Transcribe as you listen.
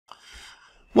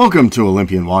Welcome to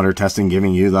Olympian Water Testing,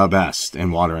 giving you the best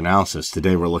in water analysis.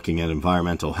 Today we're looking at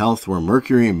environmental health, where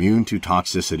mercury immune to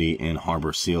toxicity in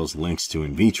harbor seals links to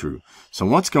in vitro. So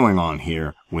what's going on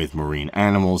here with marine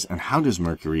animals, and how does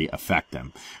mercury affect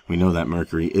them? We know that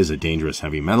mercury is a dangerous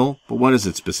heavy metal, but what does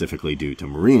it specifically do to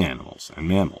marine animals and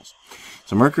mammals?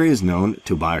 So mercury is known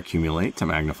to bioaccumulate to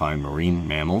magnify in marine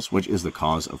mammals, which is the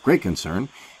cause of great concern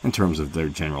in terms of their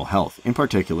general health. In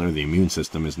particular, the immune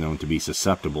system is known to be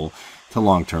susceptible to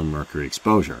long-term mercury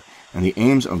exposure. And the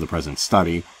aims of the present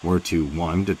study were to,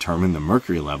 1, determine the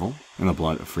mercury level in the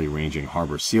blood of free-ranging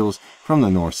harbor seals from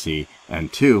the North Sea,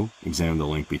 and 2, examine the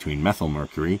link between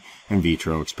methylmercury, in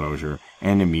vitro exposure,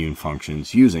 and immune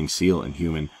functions using seal and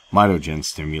human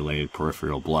mitogen-stimulated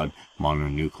peripheral blood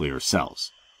mononuclear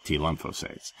cells, T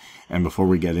lymphocytes. And before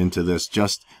we get into this,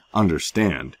 just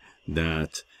understand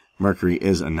that mercury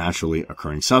is a naturally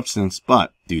occurring substance,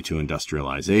 but due to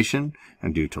industrialization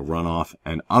and due to runoff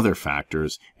and other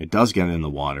factors, it does get in the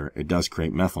water, it does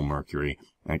create methylmercury,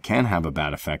 and it can have a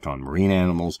bad effect on marine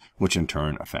animals, which in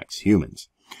turn affects humans.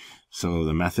 So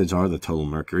the methods are: the total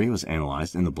mercury was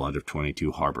analyzed in the blood of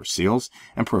 22 harbor seals,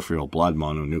 and peripheral blood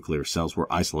mononuclear cells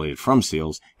were isolated from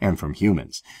seals and from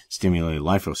humans. Stimulated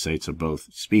lymphocytes of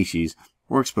both species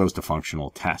were exposed to functional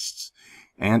tests.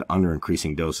 And under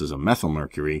increasing doses of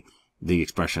methylmercury, the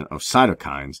expression of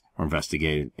cytokines were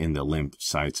investigated in the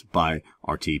lymphocytes by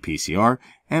RT-PCR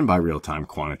and by real-time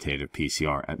quantitative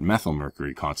PCR at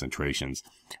methylmercury concentrations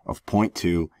of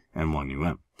 0.2 and 1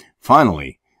 UM.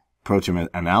 Finally, protein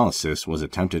analysis was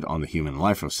attempted on the human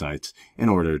lymphocytes in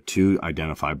order to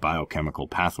identify biochemical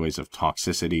pathways of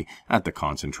toxicity at the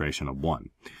concentration of 1.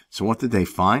 So what did they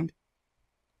find?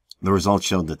 The results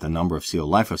showed that the number of seal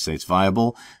lymphocytes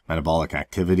viable, metabolic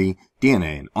activity,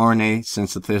 DNA and RNA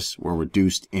synthesis were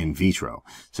reduced in vitro,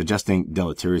 suggesting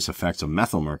deleterious effects of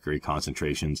methylmercury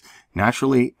concentrations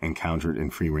naturally encountered in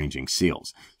free-ranging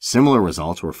seals. Similar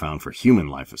results were found for human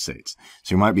lymphocytes.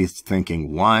 So you might be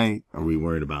thinking, why are we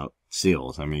worried about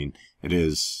seals? I mean, it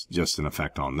is just an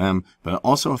effect on them, but it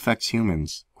also affects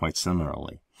humans quite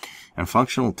similarly. And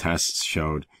functional tests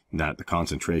showed that the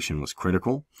concentration was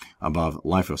critical. Above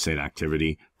lymphocyte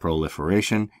activity,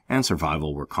 proliferation, and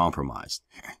survival were compromised.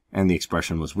 And the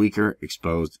expression was weaker,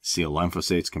 exposed seal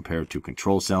lymphocytes compared to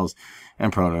control cells,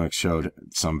 and products showed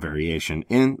some variation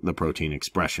in the protein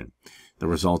expression. The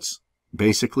results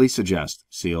basically suggest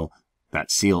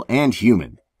that seal and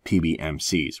human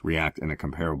PBMCs react in a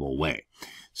comparable way.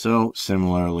 So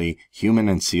similarly, human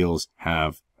and seals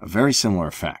have a very similar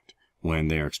effect when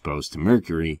they are exposed to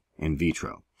mercury in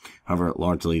vitro. However,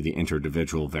 largely the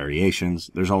individual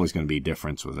variations, there's always going to be a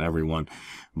difference with everyone,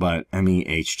 but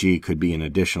MEHG could be an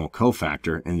additional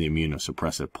cofactor in the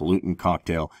immunosuppressive pollutant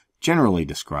cocktail generally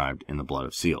described in the blood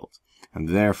of seals. And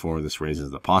therefore, this raises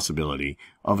the possibility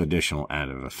of additional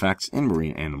additive effects in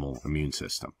marine animal immune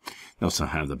system. They also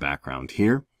have the background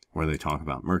here, where they talk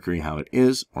about mercury, how it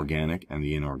is organic and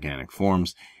the inorganic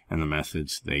forms, and the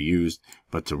methods they used.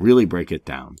 But to really break it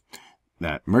down,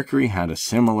 that mercury had a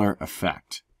similar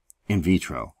effect in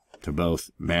vitro to both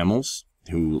mammals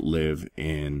who live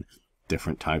in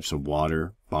different types of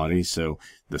water bodies, so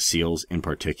the seals in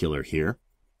particular here,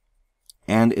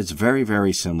 and it's very,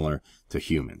 very similar to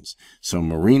humans. So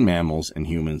marine mammals and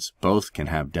humans both can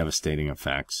have devastating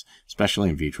effects, especially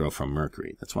in vitro, from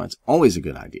mercury. That's why it's always a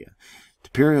good idea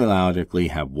to periodically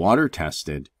have water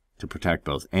tested to protect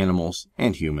both animals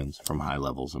and humans from high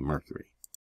levels of mercury.